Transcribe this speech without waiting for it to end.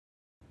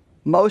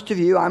Most of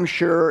you, I'm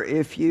sure,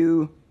 if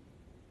you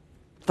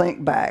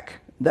think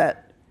back,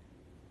 that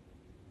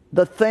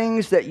the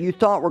things that you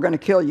thought were going to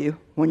kill you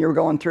when you were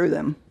going through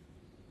them,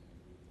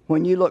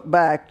 when you look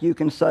back, you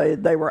can say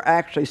they were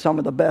actually some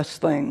of the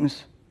best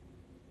things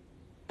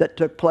that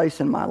took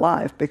place in my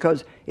life,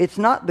 because it's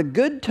not the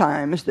good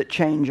times that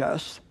change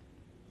us.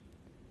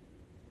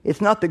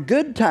 It's not the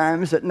good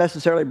times that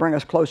necessarily bring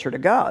us closer to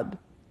God,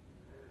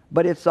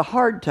 but it's the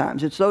hard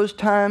times. It's those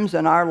times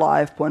in our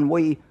life when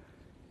we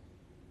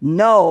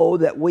know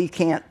that we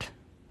can't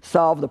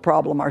solve the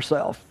problem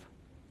ourselves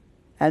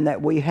and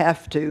that we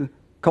have to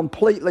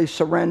completely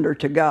surrender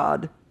to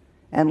God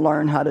and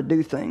learn how to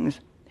do things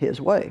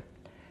His way.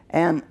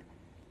 And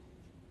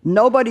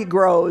nobody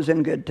grows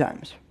in good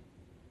times.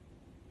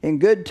 In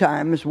good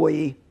times,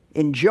 we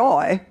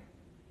enjoy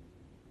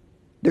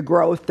the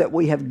growth that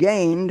we have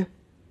gained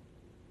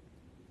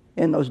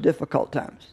in those difficult times.